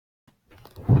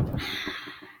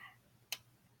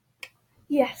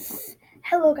Yes.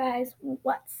 Hello guys,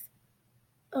 what's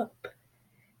up?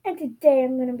 And today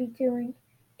I'm going to be doing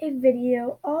a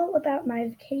video all about my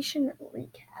vacation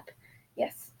recap.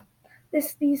 Yes.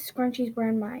 These scrunchies were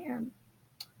in my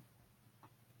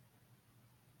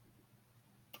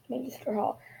Manchester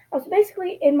haul. So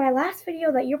basically in my last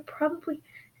video that you're probably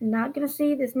not going to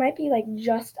see, this might be like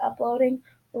just uploading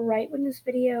right when this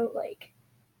video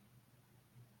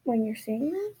when you're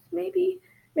seeing this, maybe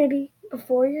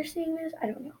before you're seeing this, I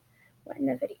don't know. When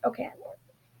the video.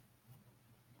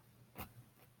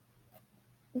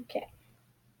 Okay.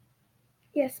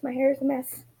 Yes, my hair is a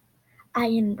mess. I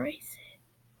embrace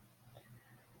it.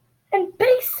 And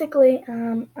basically,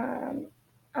 I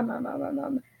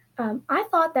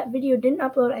thought that video didn't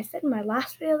upload. I said in my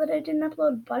last video that it didn't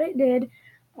upload, but it did.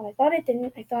 I thought it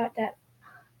didn't. I thought that,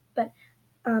 but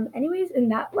anyways, in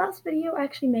that last video, I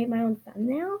actually made my own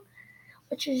thumbnail,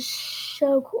 which is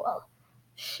so cool,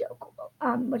 so cool.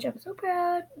 Which I'm so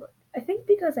proud. I think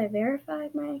because I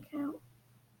verified my account.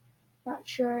 Not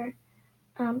sure.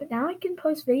 But now I can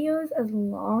post videos as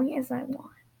long as I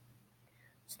want.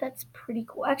 So that's pretty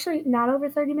cool. Actually, not over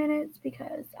 30 minutes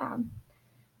because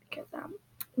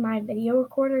my video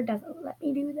recorder doesn't let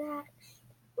me do that.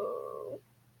 So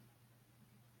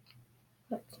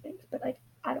that stinks, but like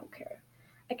I don't care.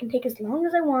 I can take as long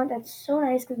as I want. That's so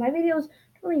nice because my videos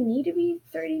don't really need to be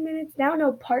 30 minutes. Now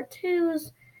no part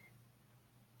twos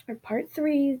or part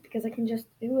threes because I can just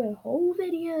do a whole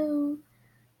video.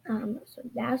 So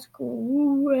that's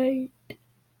great.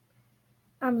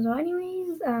 So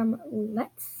anyways,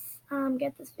 let's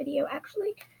get this video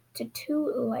actually to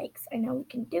 2 likes. I know we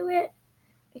can do it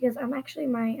because I'm actually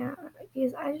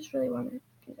because I just really want to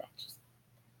do that. Just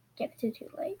get it to 2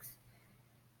 likes.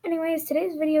 Anyways,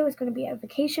 today's video is going to be a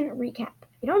vacation recap.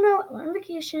 If you don't know, I went on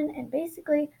vacation and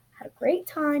basically had a great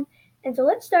time. And so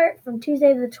let's start from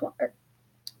Thursday the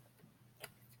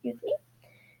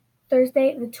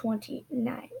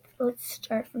 29th. Let's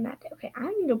start from that day. Okay,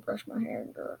 I need to brush my hair.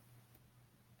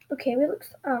 Okay, we look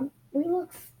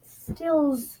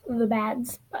stills the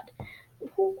bads, but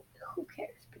who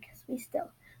cares because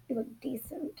we look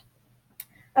decent.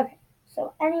 Okay,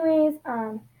 so anyways,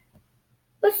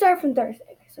 let's start from Thursday.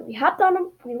 Okay, so we hopped on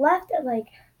them. We left at like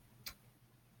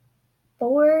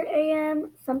 4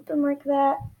 a.m. something like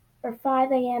that, or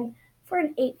 5 a.m. for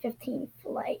an 8:15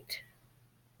 flight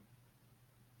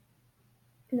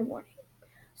in the morning.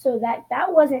 So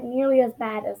that wasn't nearly as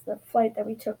bad as the flight that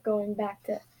we took going back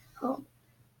to home.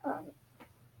 Um,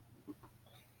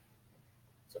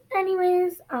 So,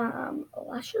 anyways,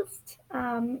 let's just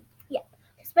yeah.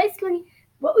 So basically,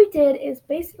 what we did is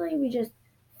basically we just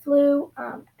flew,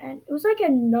 and it was like a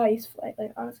nice flight.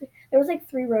 Like honestly, there was like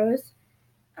 3 rows.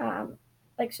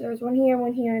 Like so, there was one here,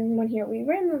 and one here. We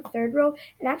were in the 3rd row,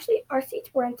 and actually our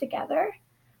seats weren't together.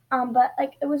 But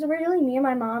like it was originally me and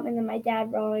my mom, and then my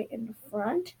dad rowing in the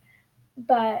front.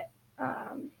 But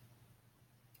and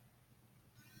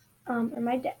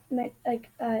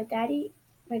daddy,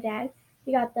 my dad,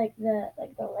 he got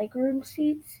the leg room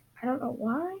seats. I don't know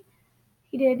why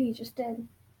he did. He just did.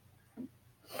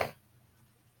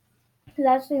 Because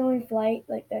that's the only flight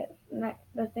like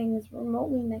the thing is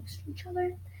remotely next to each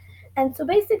other. And so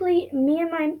basically, me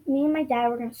and my dad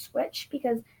were gonna switch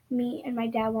because me and my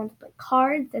dad wanted to play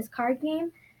cards, this card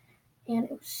game, and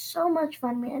it was so much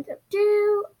fun. We ended up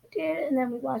did it, and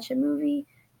then we watched a movie.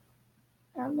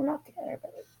 We're not together,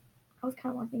 but I was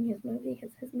kind of watching his movie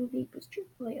because his movie was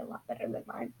truthfully a lot better than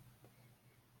mine.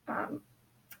 Um,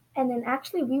 and then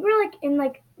actually we were like in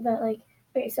like the like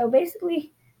okay, so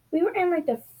basically we were in like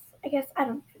I guess I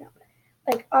don't know,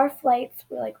 like our flights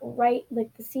were like right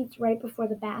like the seats right before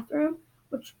the bathroom,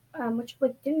 which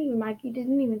like didn't even like you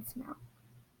didn't even smell.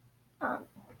 Um,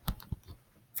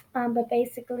 but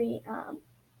basically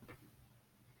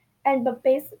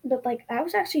but like that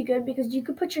was actually good because you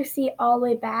could put your seat all the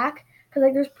way back because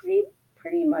like there's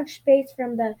pretty much space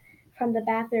from the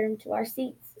bathroom to our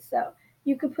seats, so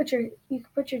you could put your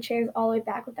chairs all the way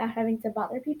back without having to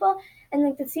bother people, and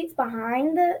like the seats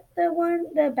behind there were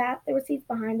seats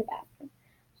behind the bathroom.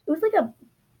 It was like a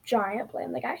giant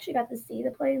plane. Like I actually got to see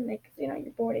the plane, like you know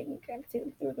you're boarding, you can't see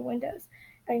them through the windows.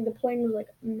 I think the plane was like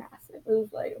massive. It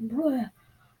was like, and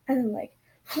then like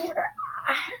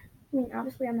I mean,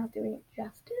 obviously, I'm not doing it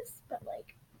justice, but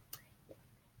like,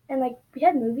 and like, we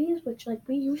had movies, which like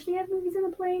we usually have movies in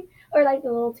the plane, or like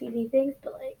the little TV things,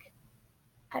 but like,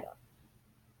 I don't,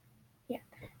 yeah.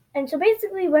 And so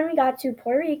basically, when we got to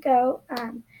Puerto Rico,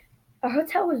 our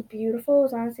hotel was beautiful. It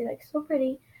was honestly like so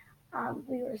pretty.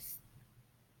 We were,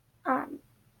 um,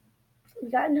 we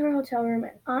got into our hotel room,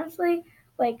 and honestly,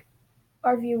 like,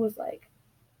 our view was like,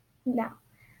 no.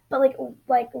 But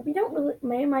like we don't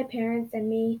really, my parents and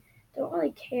me don't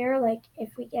really care. Like if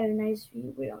we get a nice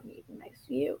view, we don't need a nice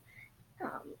view.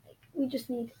 Like we just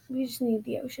need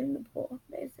the ocean and the pool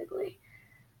basically.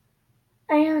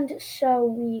 And so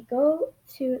we go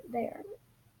to there.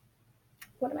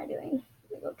 What am I doing?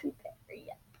 We go to there.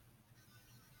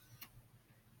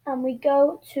 Yeah. We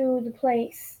go to the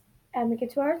place and we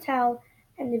get to our hotel,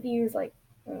 and the view is like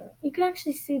you can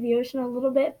actually see the ocean a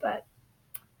little bit, but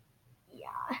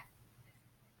yeah.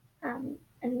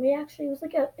 And we actually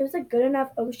it was a good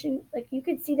enough ocean. Like you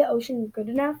could see the ocean good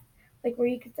enough, like where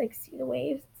you could like see the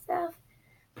waves and stuff.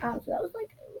 So that was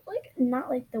like it was like not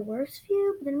like the worst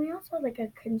view, but then we also had like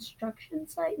a construction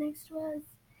site next to us,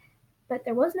 but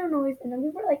there was no noise. And then we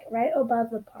were like right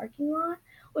above the parking lot,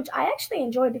 which I actually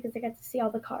enjoyed because I got to see all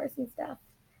the cars and stuff.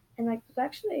 And like it was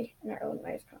actually in our own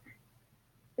nice car.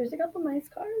 There's a couple nice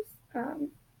cars.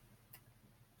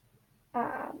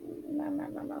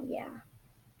 Yeah.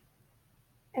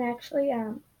 And actually,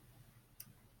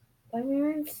 when we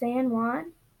were in San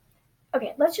Juan,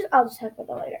 okay, I'll just talk about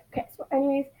that later. Okay, so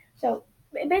anyways, so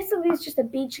basically it's just a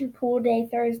beach and pool day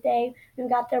Thursday. We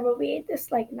got there, but we ate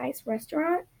this like nice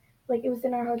restaurant. Like it was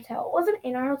in our hotel. It wasn't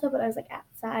in our hotel, but I was like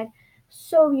outside.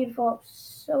 So beautiful,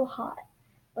 so hot.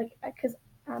 Like, cause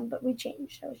but we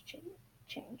changed. I was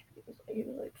changed because it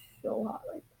was like so hot,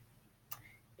 like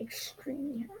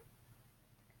extremely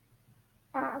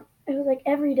hot. It was like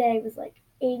every day was like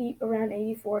 80 around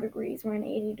 84 degrees, around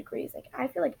 80 degrees. Like I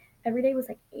feel like every day was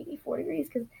like 84 degrees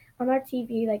because on our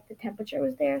TV like the temperature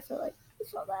was there, so like I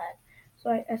saw that. So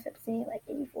I kept seeing like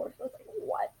 84. So I was like,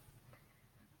 what?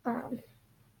 Um,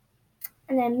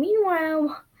 and then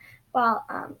meanwhile, while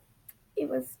it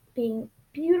was being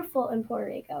beautiful in Puerto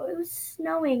Rico, it was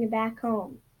snowing back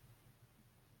home.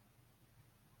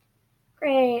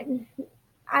 Great.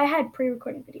 I had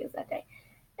pre-recorded videos that day,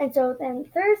 and so then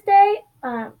Thursday,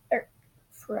 or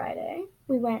Friday,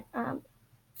 we went it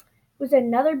was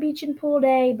another beach and pool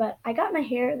day, but I got my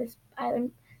hair this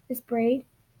braid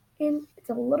in. It's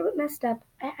a little bit messed up.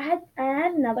 I had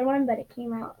another one, but it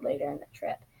came out later in the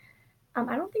trip.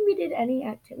 I don't think we did any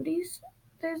activities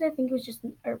Thursday. I think it was just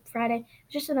or Friday. It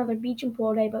was just another beach and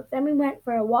pool day. But then we went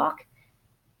for a walk,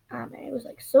 and it was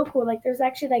like so cool. Like there's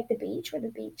actually like the beach where the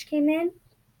beach came in,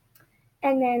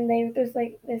 and then there's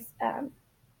like this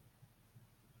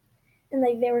and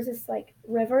like there was this like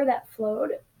river that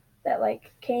flowed that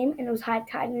like came and it was high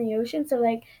tide in the ocean, so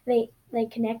like they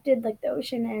connected like the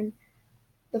ocean and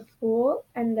the pool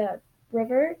and the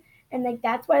river, and like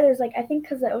that's why there's like I think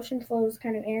because the ocean flows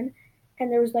kind of in, and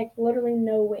there was like literally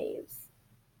no waves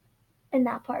in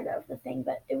that part of the thing,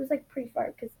 but it was like pretty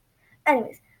far because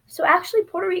anyways. So actually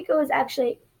Puerto Rico is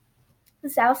actually the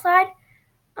south side.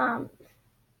 um,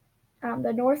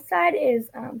 the north side is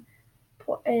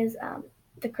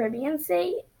the Caribbean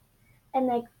Sea, and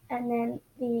like and then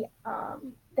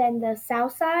the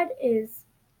south side is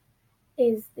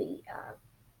the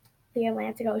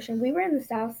Atlantic Ocean. We were in the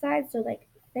south side, so like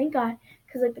thank God,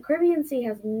 because like the Caribbean Sea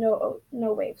has no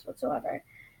waves whatsoever.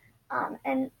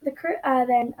 And the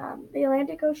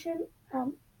Atlantic Ocean,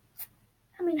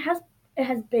 I mean it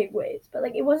has big waves, but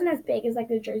like it wasn't as big as like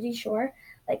the Jersey Shore.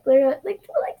 Like literally like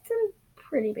some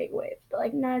pretty big waves, but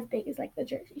like not as big as like the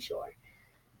Jersey Shore.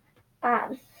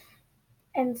 Um,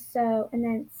 and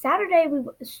then Saturday we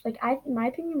like I in my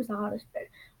opinion was the hottest part.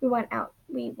 We went out.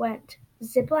 We went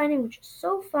ziplining, which was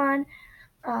so fun.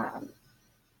 Um,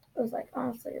 it was like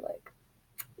honestly like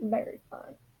very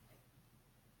fun.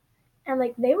 And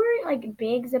like they were like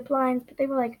big zip lines, but they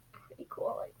were like pretty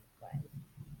cool. Like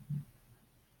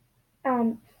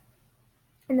um,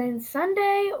 and then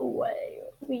Sunday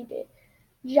we did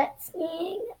jet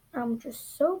skiing, which was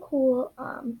so cool.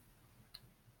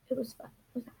 It was fun.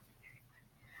 It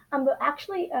was but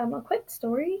actually, a quick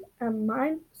story.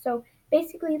 Mine. So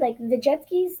basically, like the jet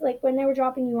skis, like when they were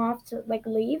dropping you off to like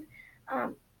leave,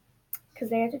 because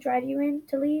they had to drive you in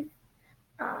to leave.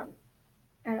 Um,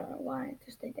 I don't know why,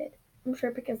 just they did. I'm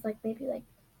sure because like maybe like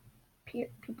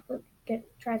people get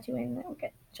drive you in and they'll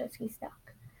get jet ski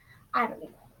stuck. I don't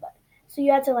even know, but so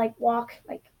you had to like walk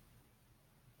like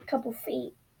a couple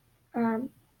feet um,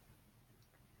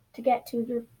 to get to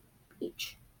the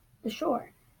beach, the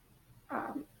shore,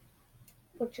 um,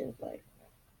 which is like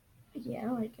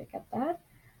yeah, like I get that.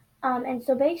 And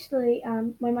so basically,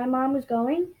 when my mom was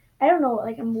going, I don't know,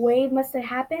 like a wave must have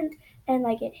happened, and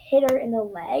like it hit her in the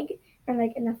leg and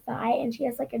like in the thigh, and she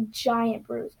has like a giant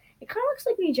bruise. It kind of looks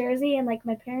like New Jersey, and like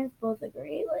my parents both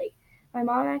agree. Like my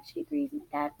mom actually agrees, with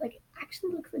that like it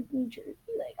actually looks like New Jersey.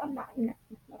 Like I'm not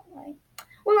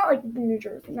well, not like New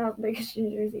Jersey, not as big as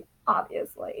New Jersey,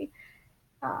 obviously.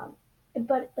 Um,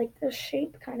 but like the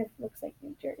shape kind of looks like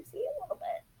New Jersey a little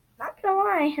bit. Not gonna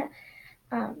lie.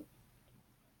 Um,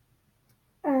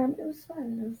 it was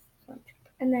fun. It was a fun trip.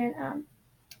 And then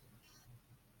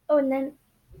and then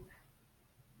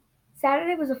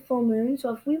Saturday was a full moon,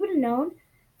 so if we would have known,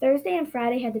 Thursday and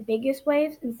Friday had the biggest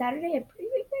waves, and Saturday had pretty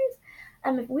big waves.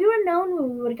 If we would have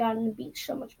known, we would have gone on the beach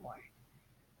so much more.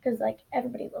 Because like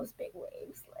everybody loves big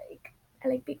waves. Like I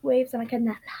like big waves, and I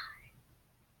cannot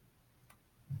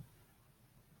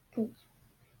lie.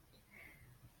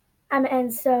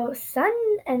 And so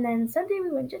and then Sunday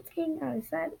we went jet skiing, as I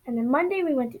said, and then Monday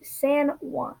we went to San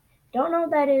Juan. Don't know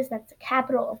what that is. That's the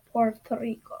capital of Puerto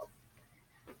Rico.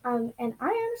 And I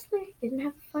honestly didn't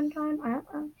have a fun time.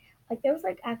 Like there was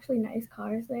like actually nice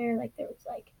cars there. Like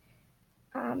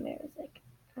um,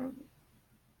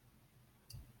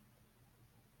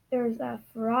 there was a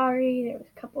Ferrari. There was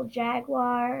a couple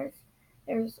Jaguars.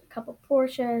 There was a couple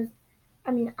Porsches.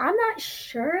 I mean, I'm not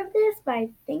sure of this, but I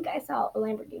think I saw a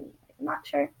Lamborghini. I'm not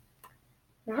sure.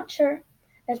 Not sure.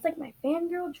 That's like my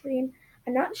fangirl dream.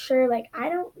 I'm not sure. Like I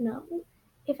don't know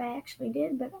if I actually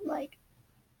did, but I'm like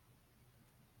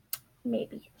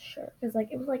maybe sure because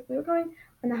like it was like we were going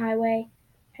on the highway,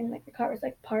 and like the car was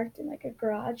like parked in like a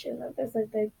garage, and like, there's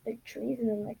like the big trees, and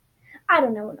then like I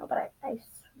don't know, no, but I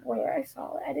swear I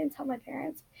saw it. I didn't tell my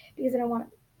parents because I don't want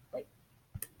to like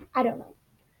I don't know.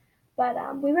 But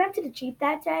we rented a Jeep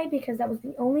that day because that was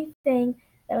the only thing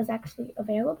that was actually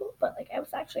available. But like I'm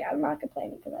not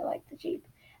complaining because I like the Jeep,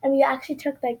 and we actually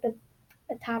took like the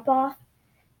top off,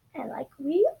 and like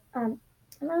we and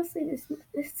honestly this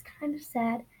is kind of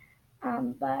sad,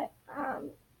 but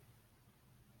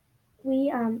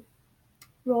we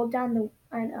rolled down the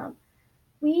and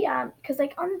we because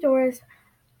like on the doors,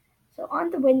 so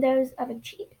on the windows of a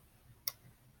Jeep,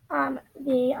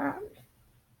 the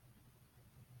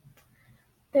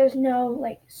there's no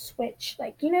like switch.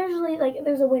 Like you know, usually like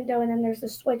there's a window and then there's a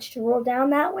switch to roll down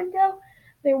that window.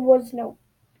 There was no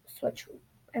switch,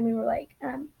 and we were like,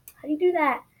 how do you do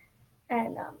that?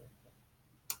 And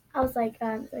I was like,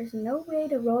 there's no way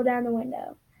to roll down the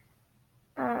window.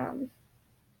 Um,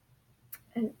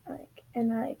 and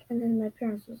then my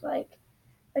parents was like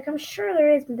I'm sure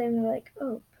there is, but then they're like,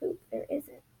 oh poop, there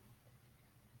isn't.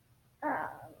 Um,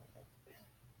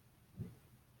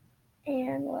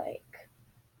 and like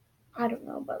I don't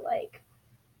know, but like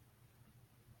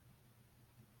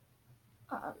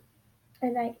um,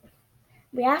 and like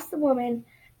we asked the woman,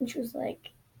 and she was like,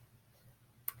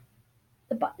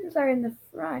 the buttons are in the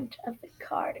front of the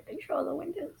car to control the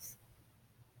windows,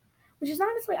 which is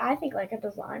honestly, I think, like a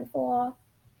design flaw.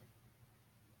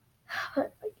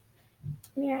 But like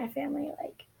me and my family,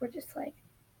 like we're just like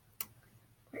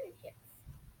we're idiots.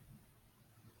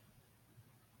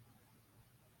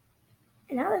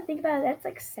 And now that I think about it, that's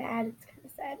like sad. It's kind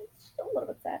of sad. It's just a little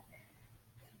bit sad.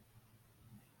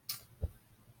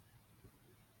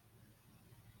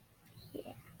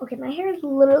 Yeah. Okay, my hair is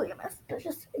literally a mess. But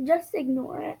just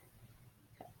ignore it.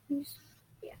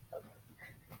 Yeah.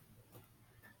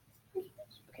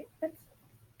 Okay, that's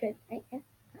good. Right? Yeah.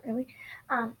 Not really.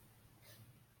 Um.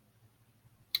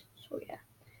 So yeah.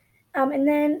 And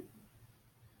then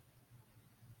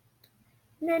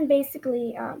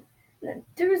basically, then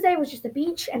Tuesday was just a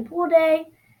beach and pool day,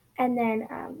 and then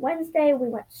Wednesday we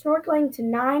went snorkeling to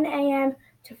 9 a.m.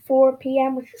 to 4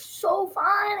 p.m., which was so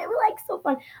fun. It was like so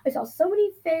fun. I saw so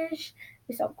many fish.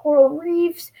 We saw coral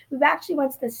reefs. We actually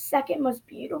went to the second most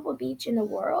beautiful beach in the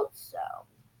world. So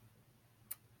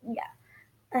yeah,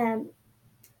 um,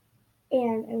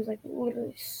 and it was like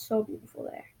literally so beautiful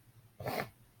there,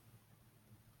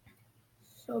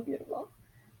 so beautiful.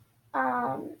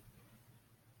 Um,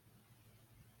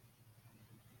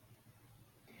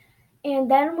 and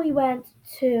then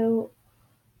to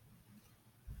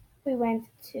and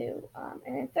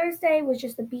then Thursday was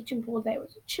just a beach and pool day. It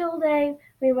was a chill day.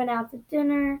 We went out to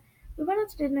dinner. We went out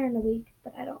to dinner in the week,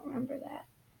 but I don't remember that.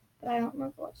 But I don't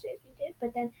remember what days we did.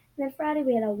 But then Friday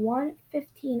we had a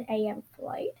 1:15 a.m.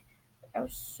 flight. I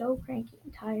was so cranky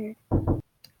and tired.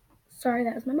 Sorry,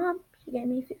 that was my mom. She gave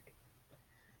me food.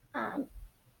 Um,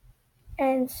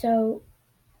 and so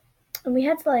and we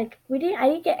had to like we didn't. I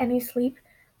didn't get any sleep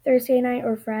Thursday night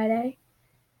or Friday.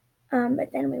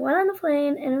 But then we went on the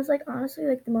plane, and it was like honestly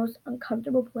like the most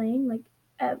uncomfortable plane like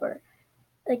ever,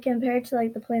 like compared to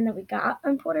like the plane that we got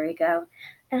in Puerto Rico.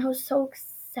 And I was so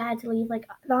sad to leave. Like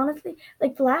honestly,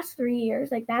 like the last 3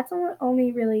 years, like that's the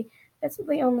only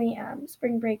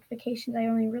spring break vacations I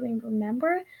only really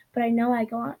remember. But I know I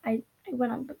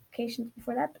went on vacations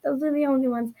before that, but those are the only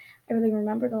ones I really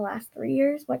remember the last 3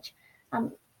 years. Which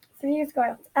 3 years ago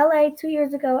I went to LA, 2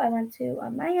 years ago I went to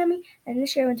Miami, and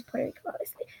this year I went to Puerto Rico,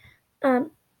 obviously.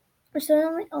 Which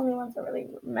are the only ones I really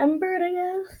remembered, I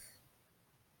guess.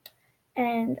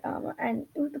 And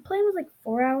the plane was like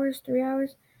 4 hours, 3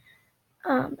 hours.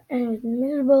 And it was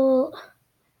miserable,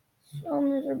 so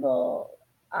miserable.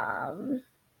 Um,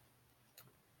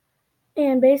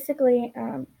 and basically,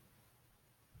 and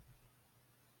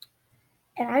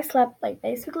I slept like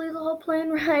basically the whole plane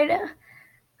ride.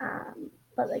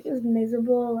 But like it was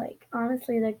miserable. Like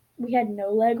honestly, like we had no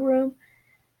leg room.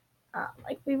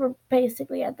 Like we were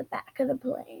basically at the back of the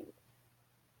plane.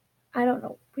 I don't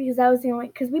know because that was the only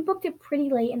because we booked it pretty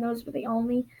late and those were the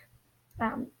only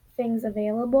um, things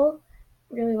available.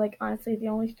 Really, like honestly, the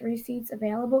only 3 seats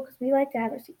available because we like to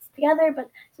have our seats together, but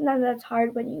sometimes that's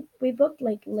hard when we booked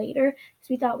like later because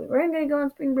we thought we weren't gonna go on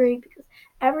spring break because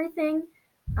everything.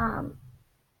 Um,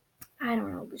 I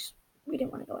don't know, we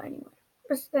didn't want to go anywhere.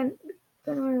 But then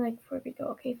we were like, before we go,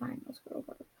 okay, fine, let's go.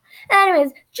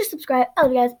 Anyways, just subscribe. I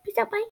love you guys. Peace out. Bye.